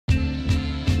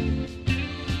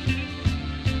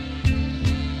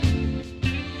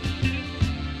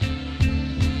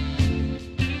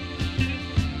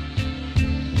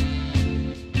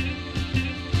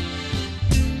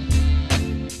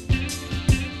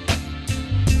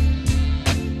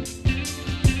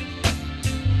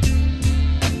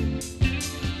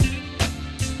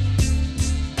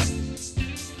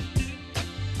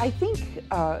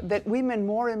that women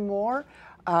more and more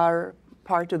are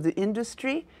part of the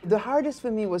industry. The hardest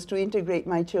for me was to integrate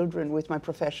my children with my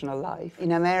professional life.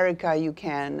 In America,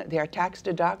 they are tax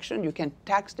deduction. You can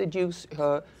tax deduce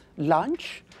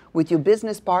lunch with your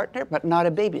business partner, but not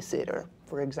a babysitter,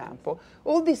 for example.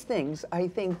 All these things, I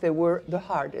think, they were the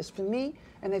hardest for me,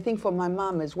 and I think for my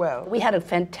mom as well. We had a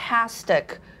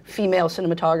fantastic female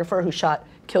cinematographer who shot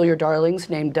Kill Your Darlings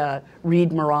named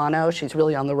Reed Morano. She's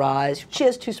really on the rise. She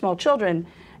has 2 small children,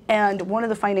 and one of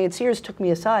the financiers took me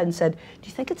aside and said, "Do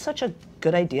you think it's such a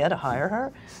good idea to hire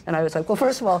her?" And I was like, well,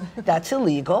 first of all, that's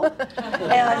illegal.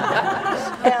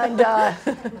 and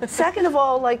second of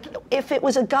all, like, if it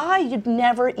was a guy, you'd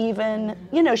never even,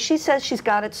 you know, she says she's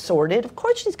got it sorted. Of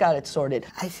course she's got it sorted.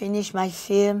 I finished my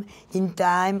film in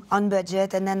time, on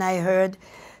budget, and then I heard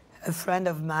a friend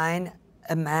of mine,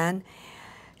 a man,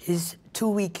 is 2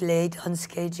 weeks late on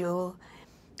schedule,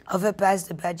 overpassed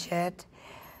the budget.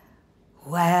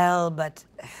 Well, but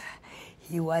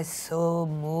he was so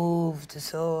moved,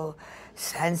 so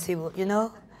sensible, you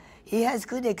know. He has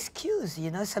good excuse, you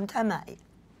know. Sometimes it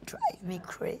drives me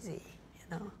crazy, you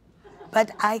know.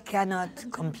 But I cannot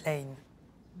complain.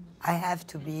 I have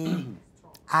to be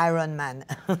Iron Man.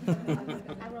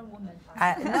 Iron Woman.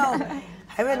 No,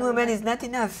 Iron Woman is not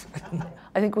enough.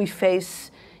 I think we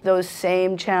face those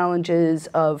same challenges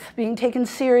of being taken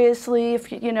seriously,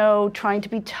 you know, trying to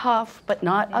be tough, but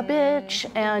not a bitch.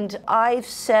 And I've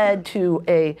said to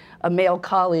a male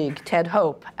colleague, Ted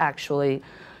Hope, actually,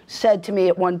 said to me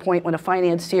at one point when a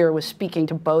financier was speaking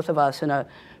to both of us in a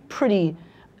pretty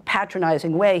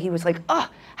patronizing way, he was like, "Oh,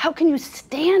 how can you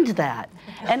stand that?"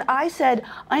 And I said,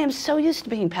 "I am so used to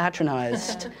being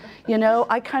patronized. You know,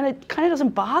 it kind of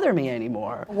doesn't bother me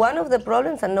anymore." One of the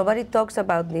problems, and nobody talks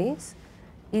about this,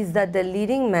 is that the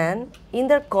leading man, in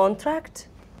their contract,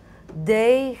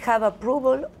 they have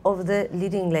approval of the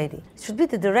leading lady. It should be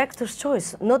the director's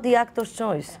choice, not the actor's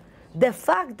choice. The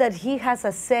fact that he has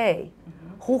a say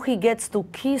who he gets to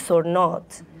kiss or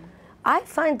not, I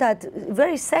find that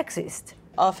very sexist.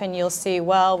 Often you'll see,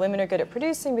 well, women are good at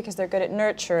producing because they're good at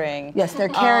nurturing. Yes, they're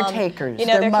caretakers. You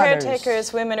know, they're mothers.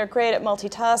 caretakers. Women are great at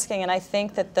multitasking, and I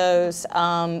think that those,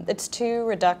 it's too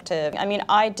reductive. I mean,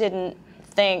 I didn't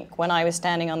think when I was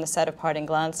standing on the set of Parting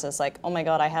Glances, like, oh my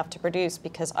God, I have to produce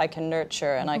because I can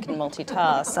nurture and I can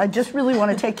multitask. I just really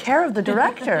want to take care of the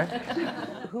director.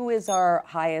 Who is our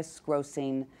highest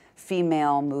grossing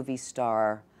female movie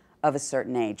star of a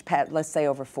certain age? Let's say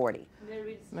over 40.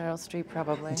 Meryl Streep,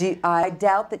 probably. I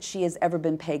doubt that she has ever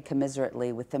been paid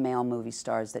commiserately with the male movie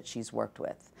stars that she's worked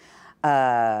with.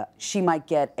 She might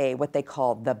get what they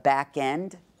call the back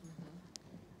end.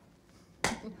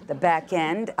 The back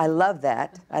end. I love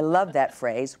that. I love that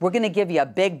phrase. We're going to give you a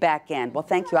big back end. Well,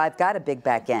 thank you. I've got a big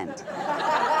back end.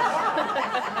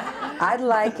 I'd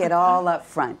like it all up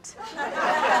front.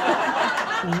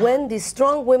 When the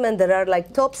strong women that are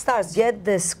like top stars get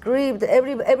the script,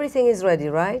 everything is ready,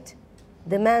 right?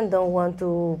 The man don't want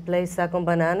to play second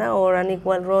banana or an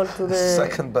equal role to the...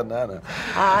 Second banana.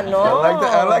 No.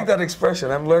 I like that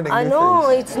expression. I'm learning new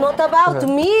things. It's not about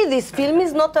me. This film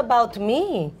is not about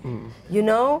me, you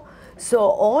know? So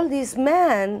all these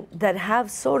men that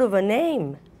have sort of a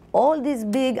name, all these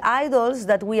big idols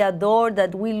that we adore,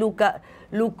 that we look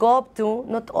up to,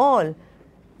 not all,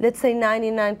 let's say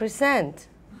 99%.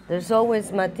 There's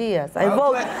always Matthias. I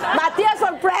vote Matthias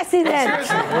for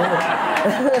president.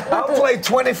 I'll play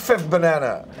 25th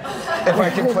banana if I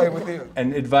can play with you.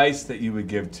 And advice that you would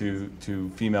give to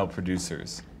female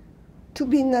producers? To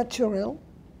be natural.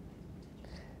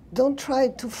 Don't try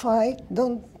to fight.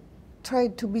 Don't try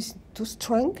to be too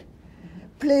strong.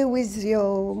 Play with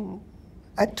your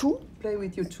tool. Play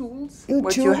with your tools.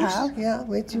 What you have. Yeah,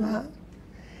 what you have.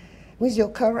 With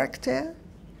your character.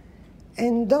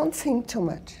 And don't think too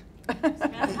much.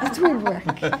 It will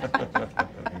work.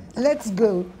 Let's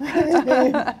go.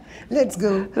 Let's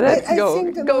go. I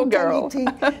think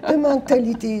the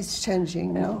mentality is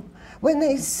changing now. When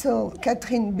I saw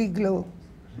Catherine Bigelow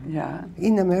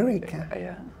in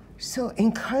America, so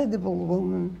incredible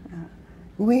woman,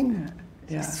 women,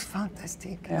 it's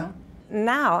fantastic.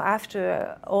 Now,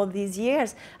 after all these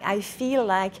years, I feel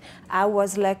like I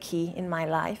was lucky in my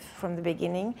life from the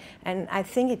beginning, and I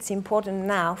think it's important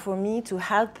now for me to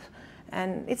help,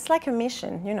 and it's like a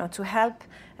mission, you know, to help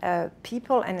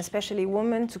people, and especially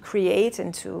women, to create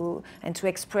and to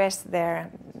express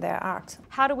their art.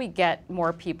 How do we get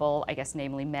more people, I guess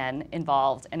namely men,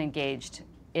 involved and engaged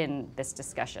in this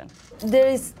discussion? There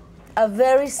is a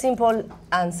very simple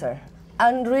answer,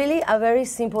 and really a very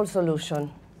simple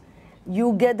solution.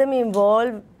 You get them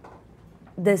involved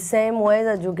the same way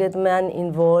that you get men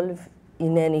involved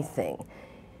in anything.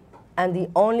 and the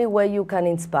only way you can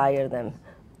inspire them,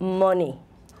 money.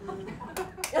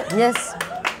 Yes,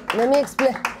 let me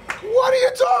explain. What are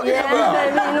you talking about? I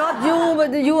mean, not you,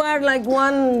 but you are like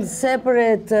one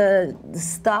separate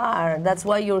star. That's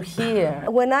why you're here.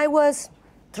 When I was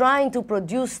trying to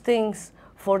produce things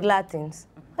for Latins,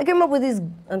 I came up with this,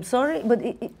 I'm sorry, but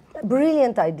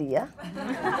brilliant idea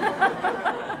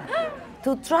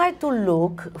to try to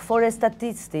look for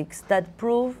statistics that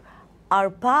prove our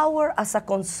power as a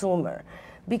consumer,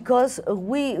 because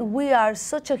we are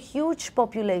such a huge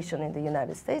population in the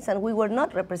United States and we were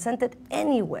not represented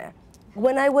anywhere.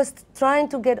 When I was trying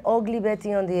to get Ugly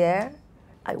Betty on the air,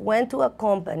 I went to a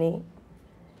company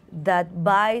that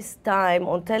buys time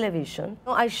on television.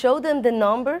 I showed them the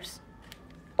numbers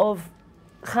of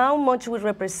how much we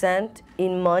represent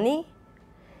in money,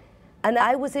 and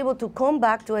I was able to come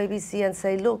back to ABC and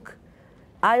say, look,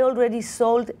 I already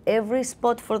sold every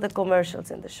spot for the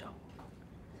commercials in the show.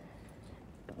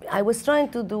 I was trying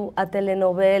to do a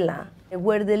telenovela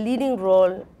where the leading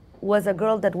role was a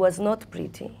girl that was not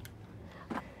pretty.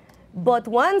 But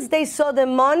once they saw the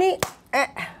money,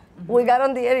 we got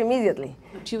on the air immediately.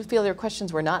 Do you feel there are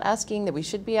questions we're not asking that we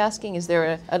should be asking? Is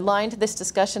there a line to this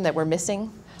discussion that we're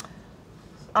missing?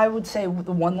 I would say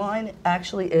the one line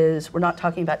actually is, we're not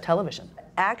talking about television.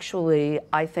 Actually,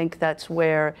 I think that's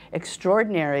where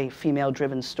extraordinary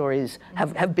female-driven stories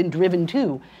have been driven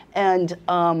to. And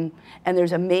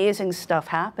there's amazing stuff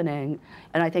happening.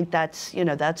 And I think that's,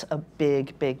 that's a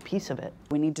big, big piece of it.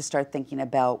 We need to start thinking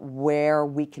about where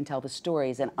we can tell the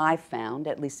stories. And I found,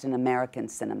 at least in American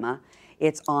cinema,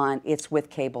 it's with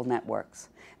cable networks.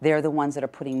 They're the ones that are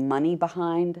putting money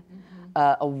behind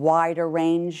a wider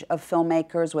range of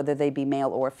filmmakers, whether they be male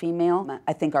or female.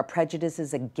 I think our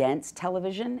prejudices against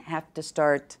television have to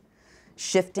start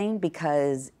shifting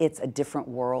because it's a different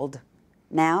world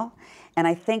now. And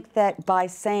I think that by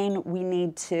saying we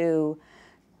need to,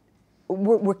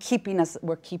 we're keeping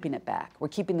it back. We're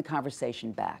keeping the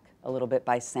conversation back a little bit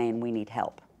by saying we need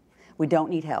help. We don't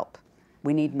need help.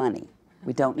 We need money.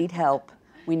 We don't need help.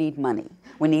 We need money.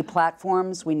 We need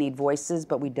platforms. We need voices,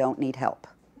 but we don't need help.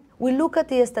 We look at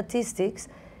the statistics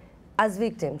as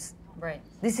victims. Right.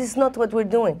 This is not what we're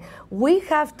doing. We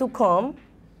have to come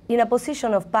in a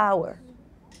position of power.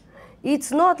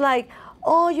 It's not like,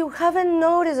 oh, you haven't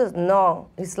noticed it. No,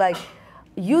 it's like,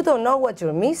 you don't know what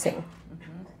you're missing.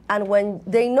 And when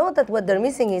they know that what they're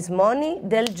missing is money,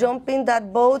 they'll jump in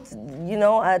that boat,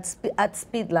 at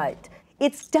speed light.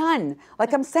 It's done.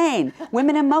 Like I'm saying,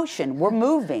 women in motion. We're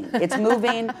moving. It's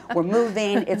moving. We're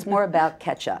moving. It's more about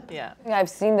catch up. Yeah. I've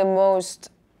seen the most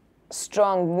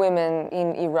strong women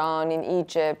in Iran, in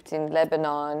Egypt, in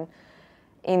Lebanon,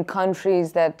 in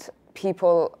countries that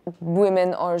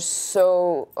women are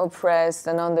so oppressed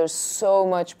and under so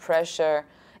much pressure.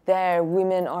 There,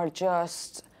 women are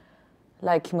just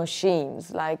like machines.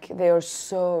 Like they are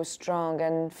so strong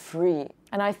and free.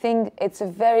 And I think it's a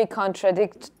very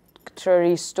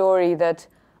contradictory story that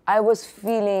I was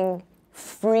feeling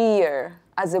freer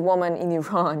as a woman in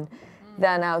Iran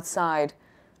than outside,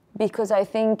 because I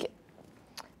think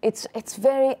it's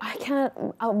very,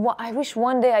 I wish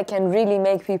one day I can really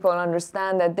make people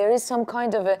understand that there is some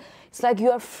kind of it's like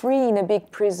you are free in a big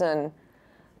prison,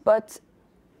 but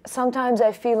sometimes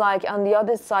I feel like on the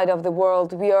other side of the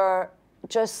world we are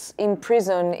just in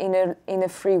prison in a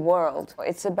free world.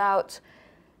 It's about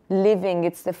living.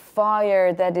 It's the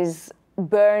fire that is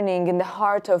burning in the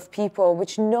heart of people,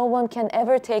 which no one can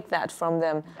ever take that from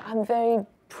them. I'm very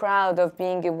proud of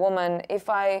being a woman. If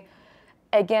I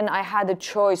had a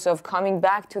choice of coming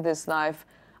back to this life,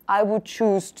 I would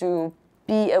choose to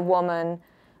be a woman,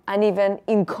 and even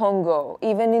in Congo,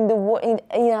 even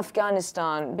in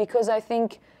Afghanistan, because I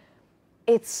think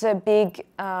it's a big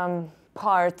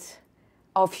part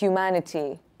of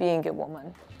humanity, being a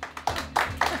woman.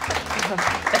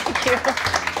 Thank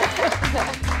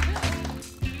you.